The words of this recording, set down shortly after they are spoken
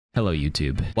Hello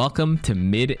YouTube. Welcome to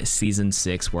mid-season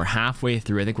 6. We're halfway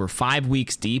through. I think we're 5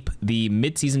 weeks deep. The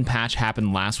mid-season patch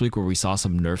happened last week where we saw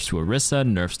some nerfs to Orisa,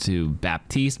 nerfs to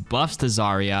Baptiste, buffs to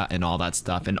Zarya, and all that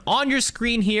stuff. And on your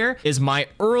screen here is my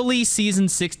early season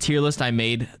 6 tier list I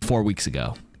made 4 weeks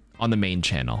ago on the main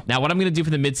channel. Now what I'm going to do for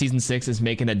the mid-season 6 is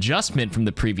make an adjustment from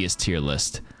the previous tier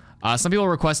list. Some people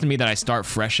requested me that I start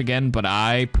fresh again, but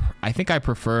I think I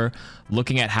prefer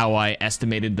looking at how I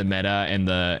estimated the meta and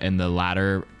the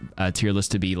latter tier list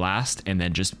to be last, and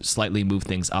then just slightly move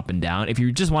things up and down. If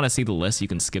you just want to see the list, you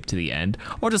can skip to the end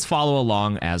or just follow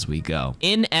along as we go.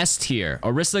 In S tier,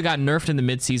 Orisa got nerfed in the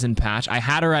mid-season patch. I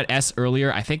had her at S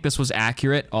earlier. I think this was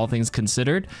accurate, all things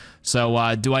considered.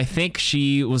 So do I think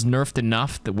she was nerfed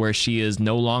enough that where she is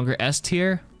no longer S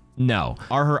tier? No.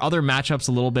 Are her other matchups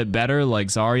a little bit better, like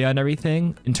Zarya and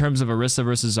everything? In terms of Orisa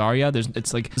versus Zarya,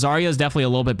 it's like Zarya is definitely a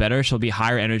little bit better. She'll be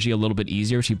higher energy a little bit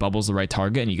easier. She bubbles the right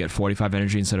target and you get 45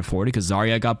 energy instead of 40 because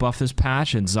Zarya got buffed this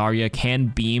patch, and Zarya can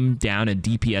beam down and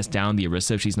DPS down the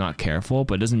Orisa if she's not careful,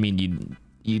 but it doesn't mean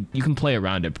you can play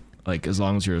around it, like as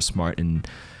long as you're smart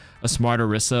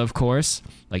Orisa, of course.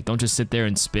 Like, don't just sit there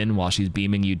and spin while she's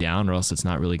beaming you down, or else it's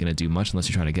not really going to do much unless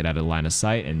you're trying to get out of line of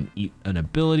sight and eat an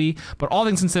ability. But all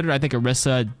things considered, I think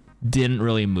Orisa didn't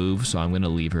really move, so I'm going to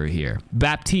leave her here.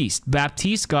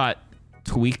 Baptiste got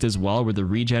tweaked as well, where the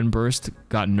regen burst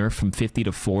got nerfed from 50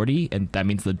 to 40, and that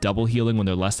means the double healing when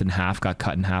they're less than half got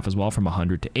cut in half as well, from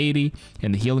 100 to 80,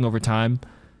 and the healing over time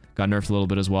got nerfed a little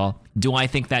bit as well. Do I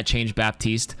think that changed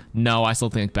Baptiste? No, I still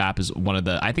think Bap is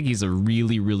I think he's a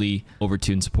really, really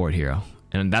overtuned support hero.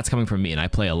 And that's coming from me, and I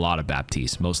play a lot of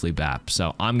Baptiste, mostly Bap.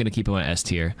 So I'm going to keep him on S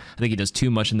tier. I think he does too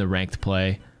much in the ranked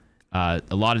play. A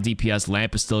lot of DPS.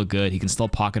 Lamp is still good. He can still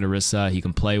pocket Orisa. He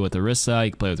can play with Orisa.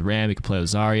 He can play with Ram. He can play with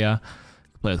Zarya.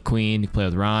 He can play with Queen. He can play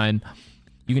with Rhine.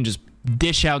 You can just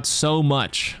dish out so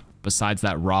much besides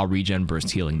that raw regen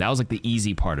burst healing. That was like the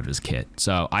easy part of his kit.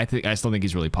 So I still think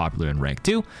he's really popular in rank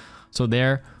 2. So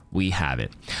there we have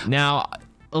it. Now,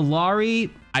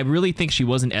 Illari, I really think she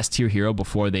was an S tier hero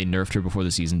before they nerfed her before the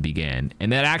season began.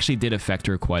 And that actually did affect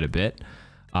her quite a bit.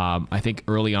 I think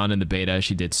early on in the beta,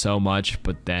 she did so much,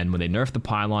 but then when they nerfed the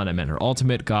pylon, I meant her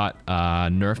ultimate got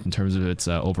nerfed in terms of its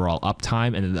overall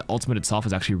uptime. And then the ultimate itself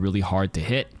is actually really hard to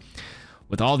hit.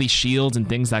 With all these shields and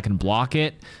things that can block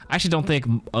it, I actually don't think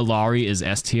Illari is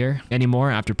S tier anymore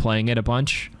after playing it a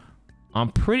bunch.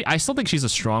 I still think she's a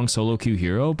strong solo queue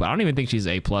hero, but I don't even think she's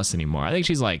A+ anymore. I think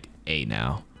she's like A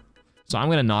now. So I'm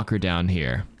gonna knock her down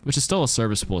here, which is still a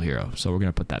serviceable hero. So we're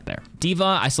gonna put that there.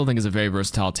 D.Va, I still think is a very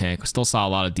versatile tank. Still saw a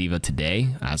lot of D.Va today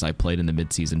as I played in the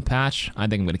mid-season patch. I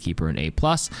think I'm gonna keep her in A+.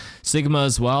 Sigma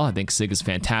as well. I think Sig is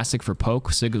fantastic for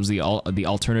poke. Sig was the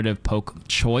alternative poke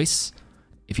choice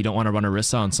if you don't want to run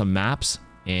Orisa on some maps.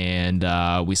 And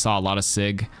we saw a lot of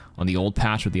Sig on the old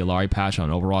patch with the Illari patch on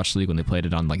Overwatch League when they played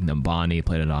it on like Numbani,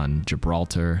 played it on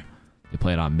Gibraltar, they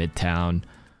played it on Midtown.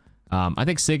 I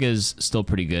think Sig is still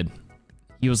pretty good.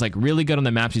 He was like really good on the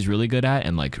maps he's really good at,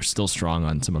 and like still strong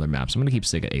on some other maps. I'm gonna keep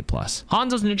Sig at A+.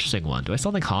 Hanzo's an interesting one. Do I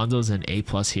still think Hanzo's an A+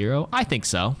 hero? I think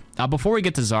so. Before we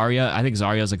get to Zarya, I think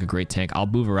Zarya is like a great tank. I'll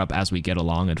move her up as we get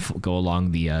along and go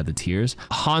along the tiers.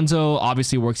 Hanzo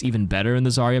obviously works even better in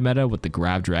the Zarya meta with the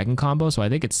Grab Dragon combo, so I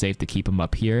think it's safe to keep him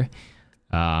up here.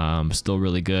 Still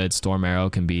really good. Storm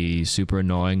Arrow can be super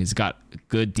annoying. He's got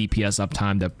good DPS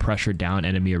uptime to pressure down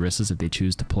enemy Orisas if they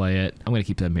choose to play it. I'm going to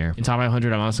keep them here. In top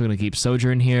 500, I'm also going to keep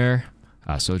Sojourn here.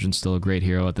 Sojourn's still a great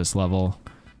hero at this level.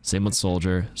 Same with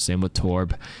Soldier. Same with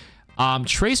Torb.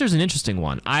 Tracer's an interesting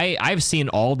one. I've seen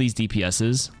all these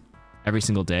DPSs every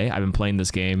single day. I've been playing this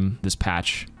game, this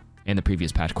patch, and the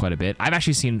previous patch quite a bit. I've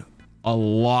actually seen a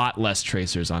lot less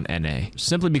Tracers on NA,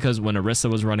 simply because when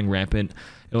Orisa was running rampant,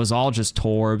 it was all just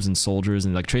Torbs and Soldiers,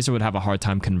 and like Tracer would have a hard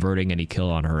time converting any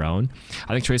kill on her own.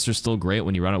 I think Tracer's still great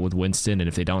when you run it with Winston, and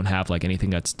if they don't have like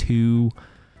anything that's too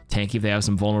tanky, if they have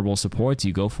some vulnerable supports,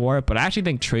 you go for it. But I actually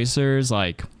think Tracer's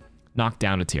like knocked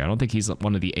down a tier. I don't think he's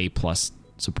one of the A+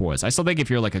 supports. I still think if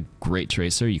you're like a great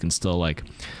Tracer, you can still like,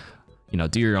 you know,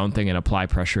 do your own thing and apply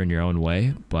pressure in your own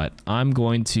way. But I'm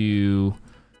going to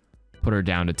put her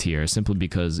down a tier simply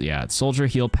because, yeah, Soldier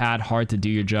heal pad, hard to do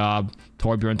your job.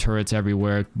 Torbjorn turrets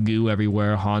everywhere, goo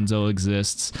everywhere. Hanzo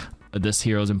exists. This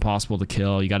hero is impossible to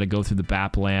kill. You got to go through the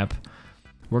BAP lamp.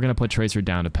 We're gonna put Tracer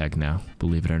down a peg now,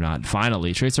 believe it or not.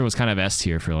 Finally, Tracer was kind of S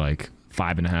tier for like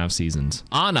 5.5 seasons.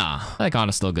 Ana, I think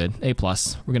Ana's still good. A+.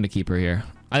 We're gonna keep her here.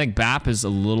 I think BAP is a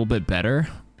little bit better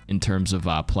in terms of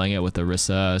playing it with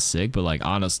Orisa, Sig, but like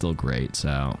Ana's still great.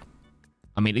 So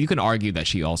I mean, you can argue that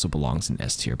she also belongs in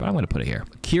S tier, but I'm going to put it here.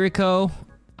 Kiriko,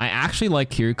 I actually like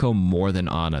Kiriko more than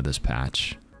Ana this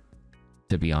patch,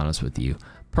 to be honest with you.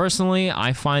 Personally,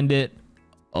 I find it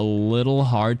a little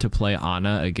hard to play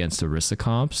Ana against Orisa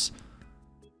comps.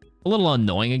 A little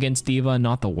annoying against D.Va,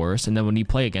 not the worst. And then when you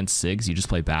play against Sigs, you just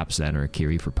play Bapsen or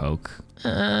Kiri for poke.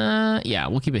 Yeah,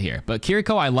 we'll keep it here. But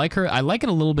Kiriko, I like her. I like it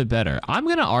a little bit better. I'm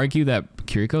going to argue that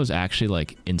Kiriko is actually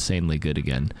like insanely good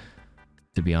again,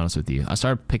 to be honest with you. I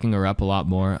started picking her up a lot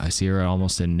more. I see her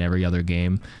almost in every other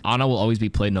game. Ana will always be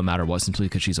played no matter what, simply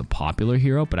because she's a popular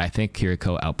hero. But I think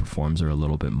Kiriko outperforms her a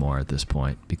little bit more at this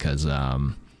point because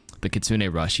the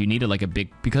Kitsune Rush, you needed like a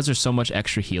big, because there's so much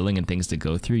extra healing and things to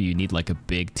go through, you need like a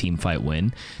big team fight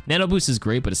win. Nano Boost is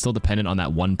great, but it's still dependent on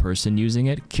that one person using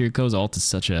it. Kiriko's ult is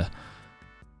such a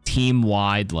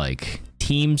team-wide, like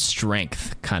team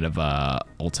strength kind of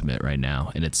ultimate right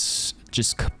now, and it's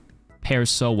just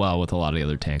pairs so well with a lot of the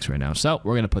other tanks right now. So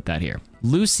we're gonna put that here.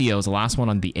 Lucio is the last one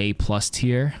on the A+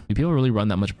 tier. Do people really run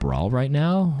that much Brawl right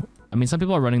now? I mean, some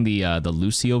people are running the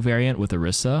Lucio variant with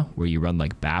Orisa, where you run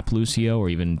like Bap Lucio or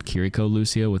even Kiriko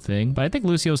Lucio with Thing. But I think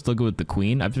Lucio is still good with the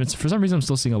Queen. For some reason, I'm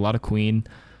still seeing a lot of Queen.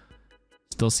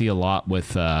 Still see a lot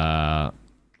with the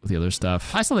other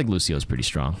stuff. I still think Lucio is pretty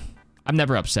strong. I'm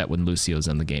never upset when Lucio's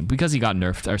in the game because he got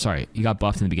nerfed, or sorry, he got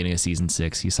buffed in the beginning of Season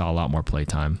 6. He saw a lot more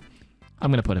playtime. I'm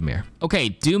gonna put him here.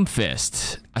 Okay,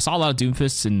 Doomfist. I saw a lot of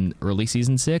Doomfists in early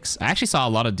Season 6. I actually saw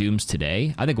a lot of Dooms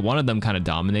today. I think one of them kind of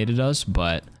dominated us,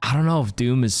 but I don't know if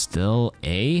Doom is still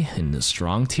A in the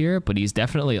strong tier, but he's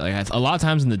definitely, like, a lot of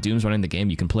times in the Dooms running the game,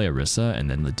 you can play Orisa, and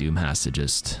then the Doom has to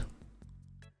just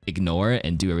ignore it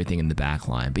and do everything in the back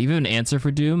line. But even an answer for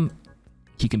Doom,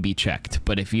 he can be checked.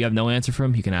 But if you have no answer for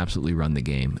him, he can absolutely run the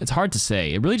game. It's hard to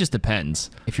say. It really just depends.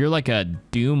 If you're like a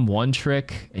Doom one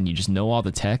trick and you just know all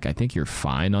the tech, I think you're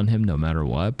fine on him no matter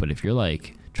what. But if you're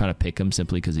like trying to pick him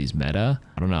simply because he's meta,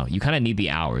 I don't know. You kind of need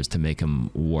the hours to make him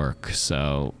work.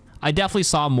 So I definitely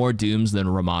saw more Dooms than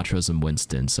Ramatras and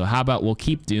Winston. So how about we'll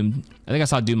keep Doom. I think I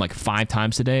saw Doom like 5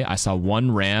 times today. I saw 1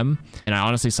 Ram, and I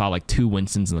honestly saw like 2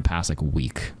 Winstons in the past like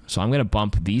week. So I'm going to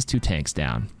bump these 2 tanks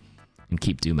down and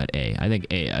keep Doom at A. I think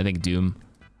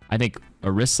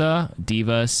Orisa,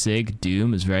 D.Va, Sig,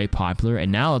 Doom is very popular.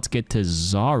 And now let's get to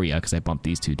Zarya, because I bumped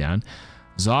these 2 down.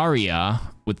 Zarya,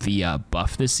 with the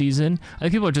buff this season, I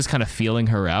think people are just kind of feeling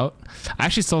her out. I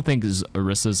actually still think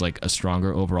Orisa's like a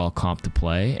stronger overall comp to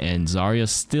play, and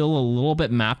Zarya's still a little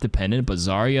bit map dependent, but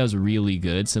Zarya is really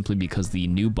good simply because the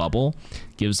new bubble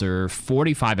gives her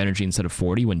 45 energy instead of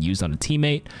 40 when used on a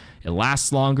teammate. It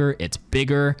lasts longer, it's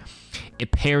bigger,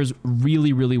 it pairs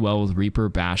really, really well with Reaper,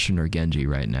 Bastion, or Genji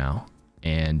right now.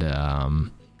 And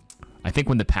I think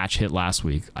when the patch hit last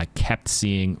week, I kept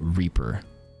seeing Reaper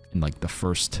in like the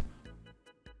first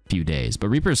few days. But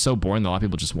Reaper is so boring that a lot of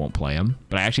people just won't play him.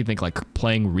 But I actually think like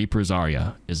playing Reaper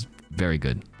Zarya is very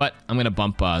good. But I'm going to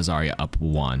bump Zarya up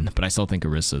 1. But I still think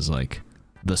Orisa is like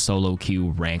the solo queue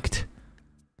ranked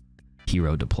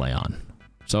hero to play on.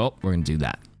 So we're going to do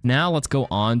that. Now let's go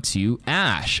on to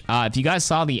Ashe. If you guys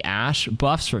saw the Ashe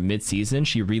buffs from mid-season,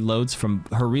 she reloads from,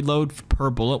 her reload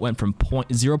per bullet went from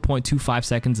 0.25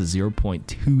 seconds to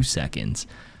 0.2 seconds.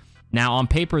 Now on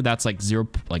paper, that's like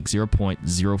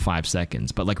 0.05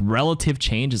 seconds, but like relative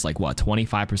change is like what,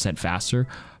 25% faster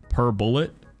per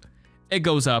bullet? It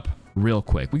goes up real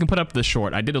quick. We can put up the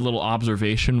short. I did a little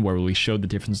observation where we showed the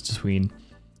difference between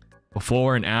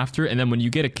before and after, and then when you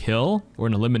get a kill or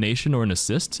an elimination or an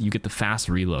assist, you get the fast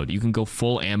reload. You can go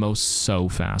full ammo so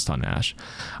fast on Ashe.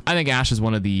 I think Ashe is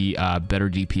one of the better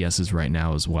DPSs right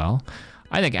now as well.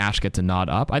 I think Ashe gets a nod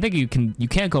up. I think you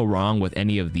can't go wrong with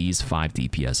any of these 5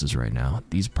 DPSs right now.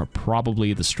 These are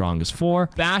probably the strongest 4.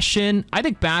 Bastion, I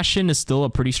think Bastion is still a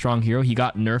pretty strong hero. He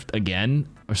got nerfed again,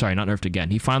 or sorry, not nerfed again.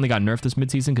 He finally got nerfed this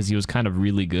midseason because he was kind of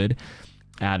really good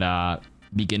at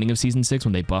beginning of Season 6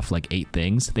 when they buffed like 8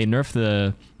 things. They nerfed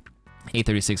the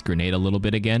 836 grenade a little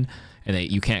bit again, and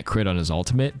you can't crit on his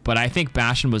ultimate. But I think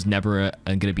Bastion was never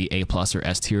going to be A+ or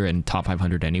S tier in top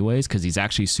 500 anyways, because he's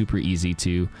actually super easy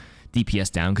to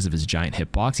DPS down because of his giant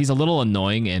hitbox. He's a little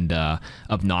annoying and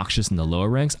obnoxious in the lower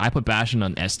ranks. I put Bastion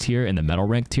on S tier in the metal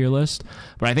rank tier list,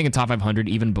 but I think in top 500,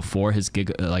 even before his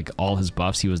like all his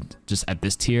buffs, he was just at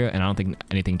this tier, and I don't think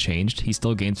anything changed. He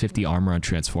still gains 50 armor on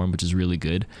transform, which is really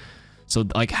good. So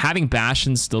like having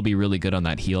Bastion still be really good on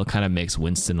that heal kind of makes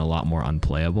Winston a lot more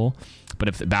unplayable. But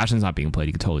if Bastion's not being played,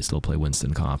 you could totally still play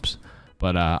Winston comps.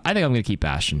 But I think I'm going to keep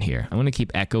Bastion here. I'm going to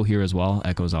keep Echo here as well.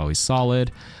 Echo's always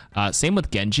solid. Same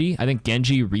with Genji. I think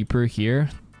Genji, Reaper here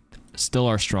still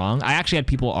are strong. I actually had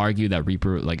people argue that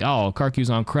Reaper, like, oh, KarQ's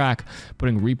on crack,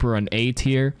 putting Reaper on A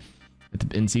tier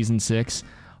in Season 6.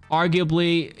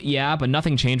 Arguably, yeah, but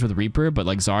nothing changed with Reaper. But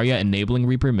like Zarya enabling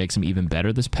Reaper makes him even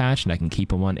better this patch, and I can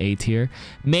keep him on A tier.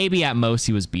 Maybe at most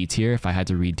he was B tier if I had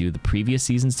to redo the previous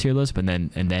season's tier list, but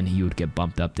then he would get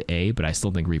bumped up to A. But I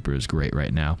still think Reaper is great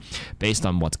right now, based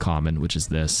on what's common, which is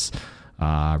this.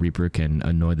 Reaper can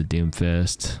annoy the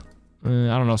Doomfist. I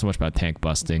don't know so much about tank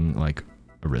busting like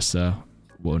Orisa,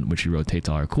 which he rotates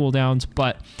all our cooldowns,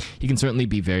 but he can certainly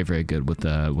be very, very good with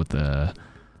the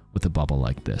bubble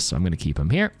like this. So I'm gonna keep him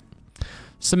here.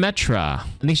 Symmetra, I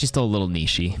think she's still a little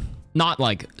nichey. Not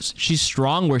like she's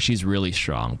strong where she's really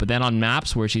strong, but then on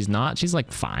maps where she's not, she's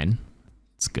like fine.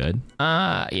 It's good.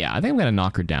 Yeah, I think I'm gonna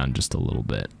knock her down just a little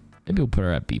bit. Maybe we'll put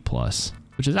her at B+,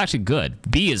 which is actually good.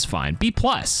 B is fine. B+.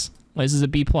 Well, this is a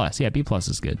B+. Yeah, B+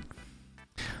 is good.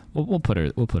 We'll put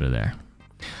her there.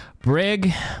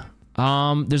 Brig.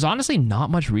 There's honestly not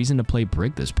much reason to play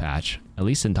Brig this patch, at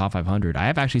least in top 500. I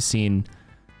have actually seen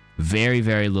very,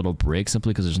 very little Brig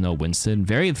simply because there's no Winston.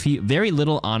 Very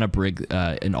little Ana Brig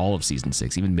in all of Season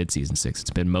 6, even mid-Season 6. It's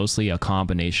been mostly a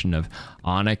combination of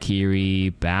Ana Kiri,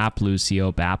 Bap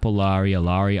Lucio, Bap Allari,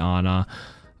 Allari Ana,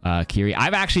 Kiri.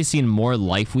 I've actually seen more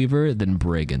Lifeweaver than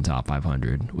Brig in top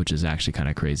 500, which is actually kind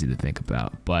of crazy to think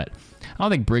about. But I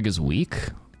don't think Brig is weak,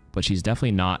 but she's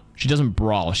definitely not. She doesn't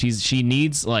brawl. She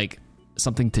needs like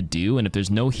something to do, and if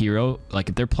there's no hero, like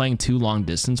if they're playing too long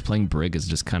distance, playing Brig is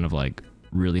just kind of like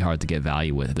really hard to get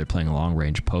value with. If they're playing a long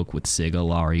range poke with Sig,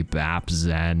 Allari, Bap,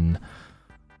 Zen,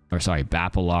 or sorry,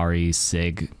 Bap, Allari,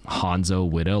 Sig, Hanzo,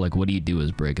 Widow, like what do you do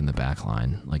as Brig in the back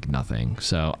line? Like nothing.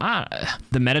 So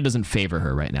the meta doesn't favor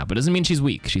her right now, but doesn't mean she's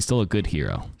weak. She's still a good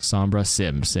hero. Sombra,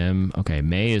 Sim. Okay,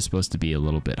 Mei is supposed to be a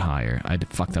little bit higher. I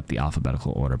fucked up the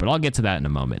alphabetical order, but I'll get to that in a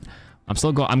moment.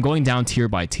 I'm going down tier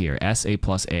by tier. S, A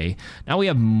plus A. Now we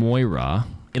have Moira.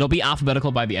 It'll be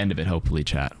alphabetical by the end of it, hopefully,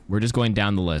 chat. We're just going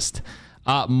down the list.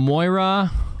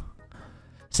 Moira,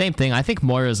 same thing. I think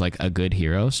Moira is like a good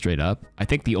hero, straight up. I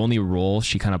think the only role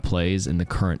she kind of plays in the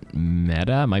current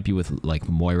meta might be with like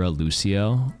Moira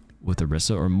Lucio with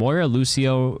Orisa, or Moira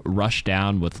Lucio rush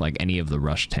down with like any of the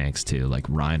rush tanks too, like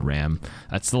Ryan Ram.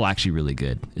 That's still actually really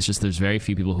good. It's just there's very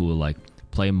few people who will like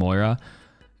play Moira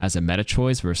as a meta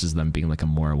choice versus them being like a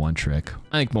Moira one trick.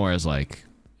 I think Moira's like,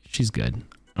 she's good.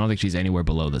 I don't think she's anywhere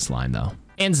below this line though.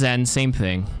 And Zen, same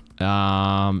thing.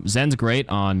 Zen's great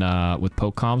on with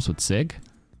poke comps with Sig,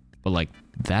 but like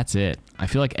that's it. I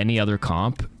feel like any other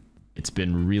comp, it's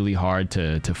been really hard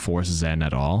to force Zen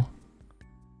at all.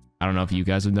 I don't know if you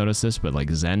guys have noticed this, but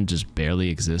like Zen just barely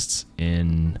exists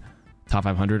in top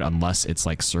 500 unless it's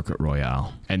like Circuit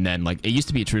Royale. And then like it used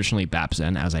to be traditionally Bap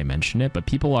Zen, as I mentioned it, but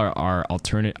people are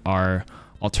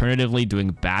alternatively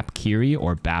doing Bap Kiri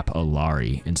or Bap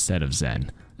Allari instead of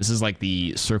Zen. This is like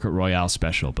the Circuit Royale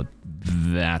special, but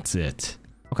that's it.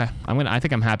 Okay, I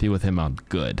think I'm happy with him on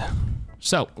good.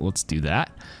 So let's do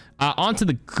that. On to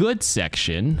the good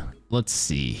section. Let's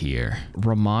see here.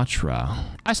 Ramatra.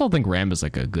 I still think Ram is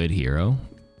like a good hero.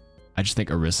 I just think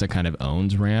Orisa kind of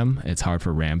owns Ram. It's hard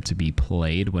for Ram to be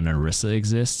played when Orisa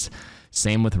exists.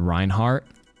 Same with Reinhardt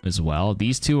as well.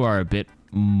 These two are a bit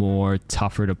more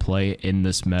tougher to play in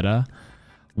this meta.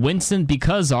 Winston,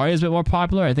 because Zarya is a bit more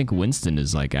popular, I think Winston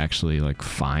is like actually like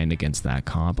fine against that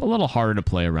comp. A little harder to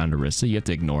play around Orisa. You have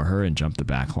to ignore her and jump the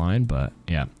back line, but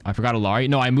yeah. I forgot Allari.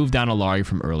 No, I moved down Allari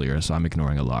from earlier, so I'm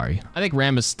ignoring Allari. I think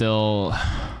Ram is still,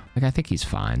 like I think he's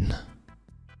fine.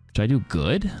 Should I do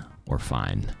good or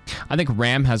fine? I think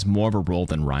Ram has more of a role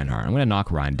than Reinhardt. I'm gonna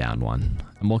knock Rein down one.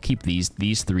 And we'll keep these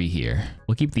three here.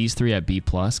 We'll keep these three at B+,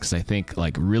 because I think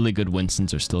like really good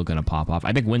Winstons are still gonna pop off.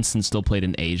 I think Winston still played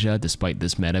in Asia, despite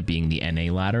this meta being the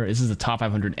NA ladder. This is the top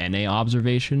 500 NA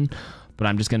observation, but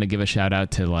I'm just gonna give a shout out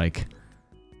to like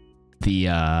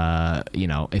the, you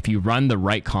know, if you run the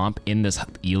right comp in this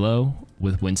ELO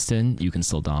with Winston, you can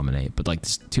still dominate. But like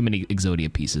too many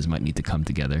Exodia pieces might need to come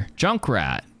together.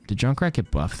 Junkrat. Did Junkrat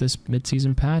get buffed this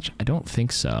mid-season patch? I don't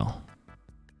think so.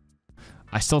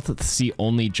 I still see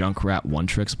only Junkrat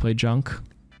one-tricks play Junk,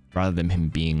 rather than him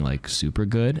being like super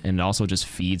good. And it also just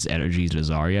feeds energy to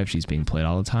Zarya if she's being played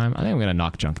all the time. I think I'm gonna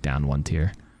knock Junk down one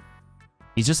tier.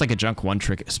 He's just like a Junk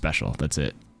one-trick special. That's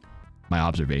it. My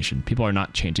observation. People are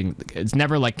not changing. It's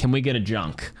never like, can we get a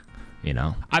Junk? You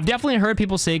know? I've definitely heard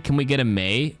people say, can we get a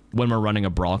Mei? when we're running a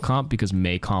brawl comp because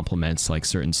Mei complements like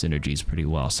certain synergies pretty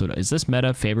well. So is this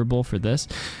meta favorable for this?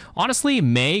 Honestly,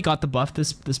 Mei got the buff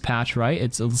this patch, right?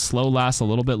 It's a slow lasts a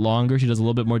little bit longer. She does a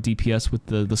little bit more DPS with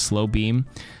the slow beam.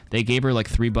 They gave her like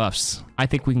 3 buffs. I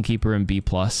think we can keep her in B+.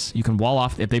 You can wall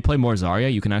off. If they play more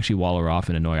Zarya, you can actually wall her off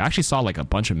and annoy her. I actually saw like a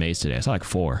bunch of Meis today. I saw like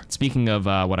 4. Speaking of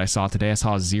what I saw today, I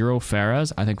saw 0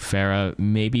 Pharahs. I think Pharah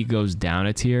maybe goes down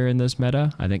a tier in this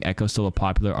meta. I think Echo's still a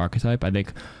popular archetype. I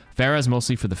think Pharah is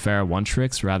mostly for the Pharah one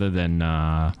tricks rather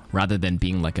than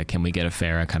being like a can we get a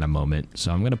Pharah kind of moment.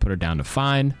 So I'm gonna put her down to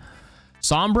fine.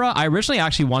 Sombra, I originally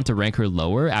actually want to rank her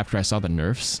lower after I saw the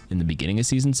nerfs in the beginning of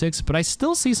season 6, but I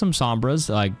still see some Sombras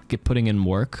like putting in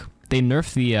work. They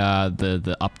nerfed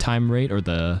the uptime rate or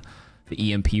the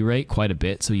EMP rate quite a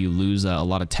bit, so you lose a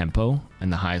lot of tempo in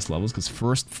the highest levels because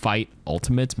first fight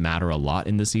ultimates matter a lot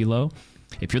in this elo.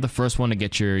 If you're the first one to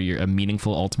get a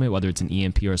meaningful ultimate, whether it's an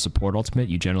EMP or a support ultimate,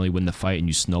 you generally win the fight and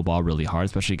you snowball really hard,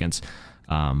 especially against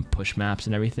push maps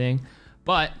and everything.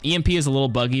 But EMP is a little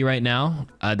buggy right now.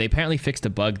 They apparently fixed a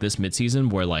bug this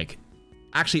midseason where like,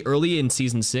 actually early in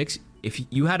season 6, if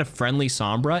you had a friendly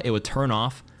Sombra, it would turn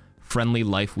off friendly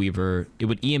Lifeweaver. It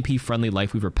would EMP friendly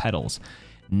Lifeweaver petals.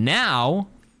 Now,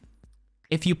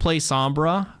 if you play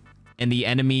Sombra and the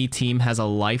enemy team has a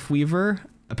Lifeweaver,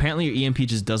 apparently your EMP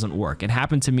just doesn't work. It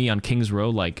happened to me on King's Row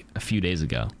like a few days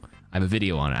ago. I have a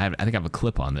video on it. I think I have a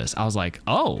clip on this. I was like,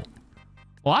 oh,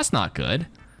 well, that's not good.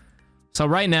 So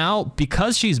right now,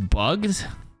 because she's bugged,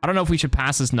 I don't know if we should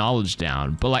pass this knowledge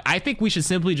down, but like I think we should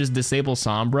simply just disable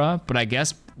Sombra. But I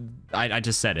guess I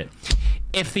just said it.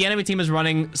 If the enemy team is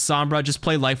running Sombra, just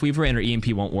play Lifeweaver and her EMP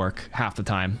won't work half the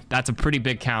time. That's a pretty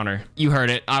big counter. You heard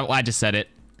it. I just said it.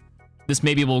 This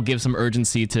maybe will give some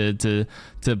urgency to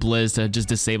Blizz to just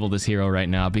disable this hero right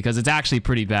now because it's actually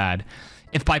pretty bad.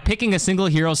 If by picking a single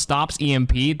hero stops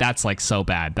EMP, that's like so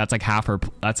bad. That's like half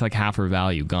her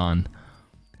value gone.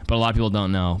 But a lot of people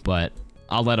don't know, but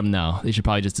I'll let them know. They should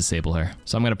probably just disable her.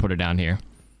 So I'm going to put her down here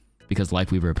because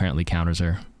Lifeweaver apparently counters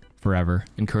her forever.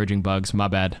 Encouraging bugs. My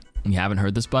bad. You haven't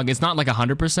heard this bug. It's not like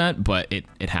 100%, but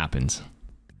it happens.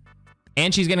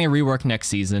 And she's getting a rework next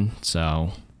season.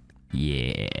 So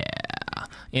yeah.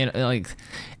 And like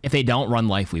if they don't run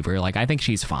Lifeweaver, like I think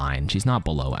she's fine. She's not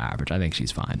below average. I think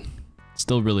she's fine.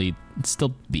 Still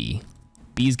B.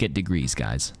 B's get degrees,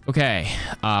 guys. Okay,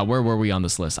 where were we on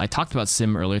this list? I talked about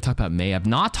Sim earlier, talked about Mei. I've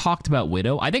not talked about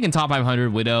Widow. I think in top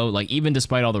 500, Widow, like even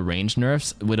despite all the range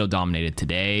nerfs, Widow dominated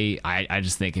today. I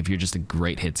just think if you're just a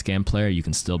great hit scan player, you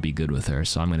can still be good with her.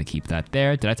 So I'm gonna keep that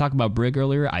there. Did I talk about Brig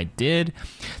earlier? I did.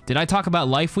 Did I talk about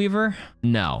Lifeweaver?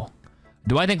 No.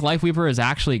 Do I think Lifeweaver is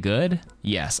actually good?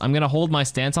 Yes. I'm gonna hold my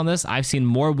stance on this. I've seen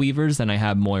more Weavers than I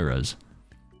have Moiras.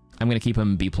 I'm gonna keep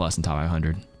him B+ in top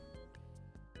 500.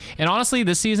 And honestly,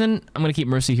 this season, I'm going to keep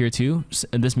Mercy here too,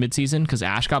 this mid-season, because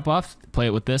Ashe got buffed. Play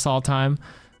it with this all the time.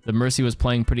 The Mercy was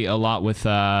playing a lot with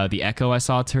the Echo I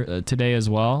saw today as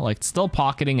well. Like, still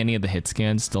pocketing any of the hit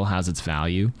scans still has its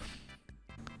value.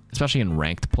 Especially in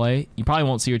ranked play. You probably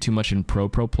won't see her too much in pro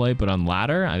play, but on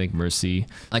ladder, I think Mercy...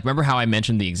 Like, remember how I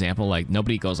mentioned the example, like,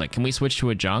 nobody goes like, can we switch to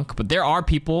a junk? But there are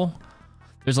people...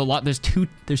 There's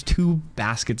two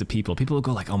baskets of people. People who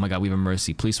go like, oh my god, we have a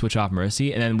Mercy. Please switch off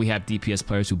Mercy. And then we have DPS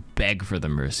players who beg for the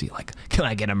Mercy. Like, can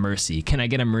I get a Mercy? Can I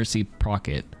get a Mercy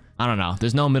pocket? I don't know.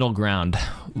 There's no middle ground.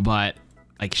 But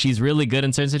like she's really good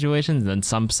in certain situations. And then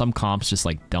some comps just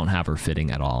like don't have her fitting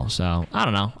at all. So I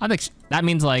don't know. I think that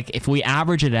means like if we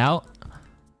average it out,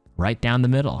 right down the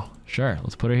middle. Sure,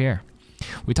 let's put her here.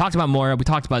 We talked about Moira. We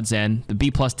talked about Zen. The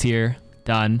B+ tier,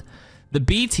 done. The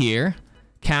B tier...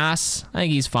 Cass, I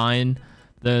think he's fine.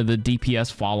 The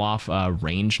DPS fall off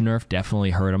range nerf definitely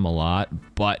hurt him a lot,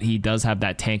 but he does have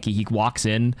that tanky. He walks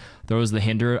in, throws the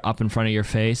hinder up in front of your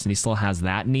face, and he still has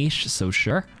that niche, so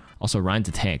sure. Also, Ryan's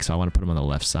a tank, so I want to put him on the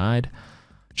left side.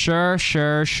 Sure.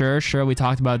 We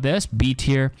talked about this. B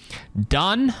tier,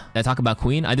 done. Did I talk about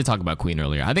Queen? I did talk about Queen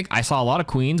earlier. I think I saw a lot of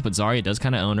Queens, but Zarya does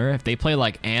kind of own her. If they play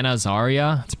like Anna,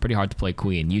 Zarya, it's pretty hard to play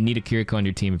Queen. You need a KarQ on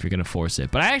your team if you're going to force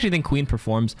it. But I actually think Queen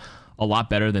performs a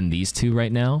lot better than these two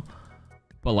right now,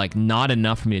 but like not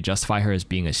enough for me to justify her as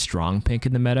being a strong pick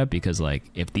in the meta, because like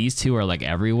if these two are like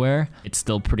everywhere, it's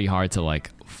still pretty hard to like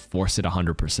force it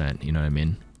 100%, you know what I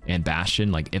mean? And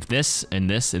Bastion, like if this and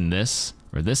this and this,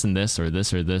 or this and this, or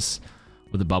this or this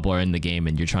with the bubble are in the game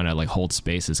and you're trying to like hold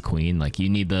space as Queen, like you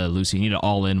need the Lucy, you need to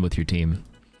all in with your team.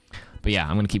 But yeah,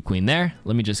 I'm going to keep Queen there.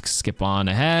 Let me just skip on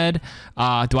ahead.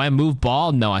 Do I move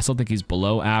Ball? No, I still think he's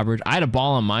below average. I had a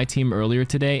Ball on my team earlier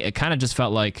today. It kind of just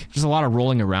felt like just a lot of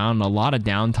rolling around, a lot of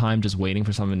downtime just waiting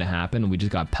for something to happen. And we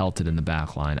just got pelted in the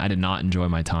back line. I did not enjoy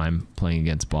my time playing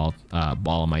against Ball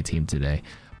on my team today.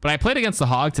 But I played against the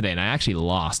Hog today, and I actually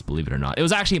lost, believe it or not. It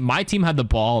was actually my team had the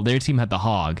ball, their team had the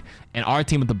Hog, and our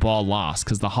team with the ball lost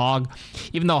because the Hog,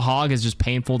 even though Hog is just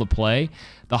painful to play,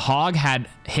 the Hog had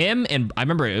him, and I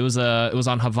remember it was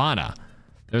on Havana.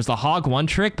 There's the Hog one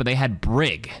trick, but they had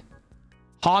Brig.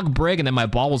 Hog Brig, and then my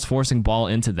ball was forcing ball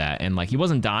into that, and like he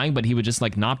wasn't dying, but he would just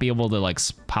like not be able to like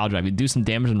pile drive. He'd do some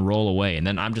damage and roll away, and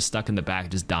then I'm just stuck in the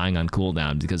back just dying on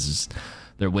cooldown because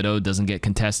their Widow doesn't get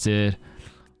contested,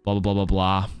 blah blah blah blah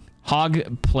blah.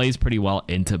 Hog plays pretty well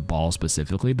into ball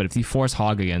specifically, but if you force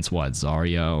Hog against what,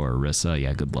 Zarya or Orisa,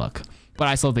 yeah, good luck. But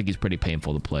I still think he's pretty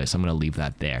painful to play, so I'm gonna leave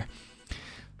that there.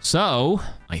 So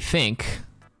I think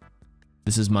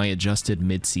this is my adjusted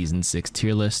mid-season 6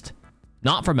 tier list.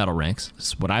 Not for medal ranks. This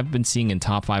is what I've been seeing in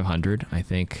top 500. I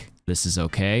think this is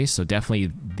okay. So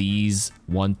definitely these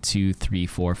 1, 2, 3,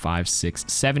 4, 5, 6,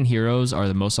 7 heroes are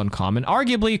the most uncommon.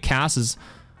 Arguably, Cass is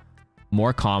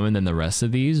more common than the rest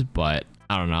of these, but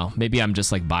I don't know. Maybe I'm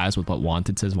just like biased with what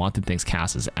Wanted says. Wanted thinks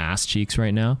Cass is ass cheeks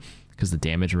right now because the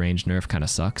damage range nerf kind of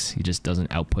sucks. He just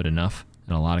doesn't output enough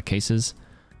in a lot of cases.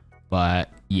 But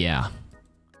yeah.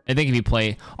 I think if you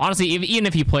play, honestly, even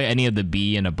if you play any of the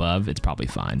B and above, it's probably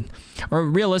fine. Or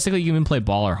realistically, you can play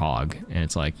Ball or Hog, and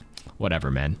it's like,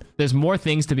 whatever, man. There's more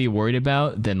things to be worried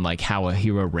about than like how a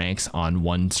hero ranks on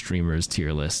one streamer's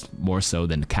tier list, more so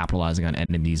than capitalizing on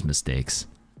enemies' mistakes.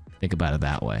 Think about it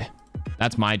that way.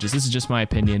 That's this is just my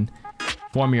opinion.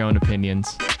 Form your own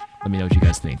opinions. Let me know what you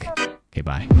guys think. Okay,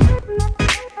 bye.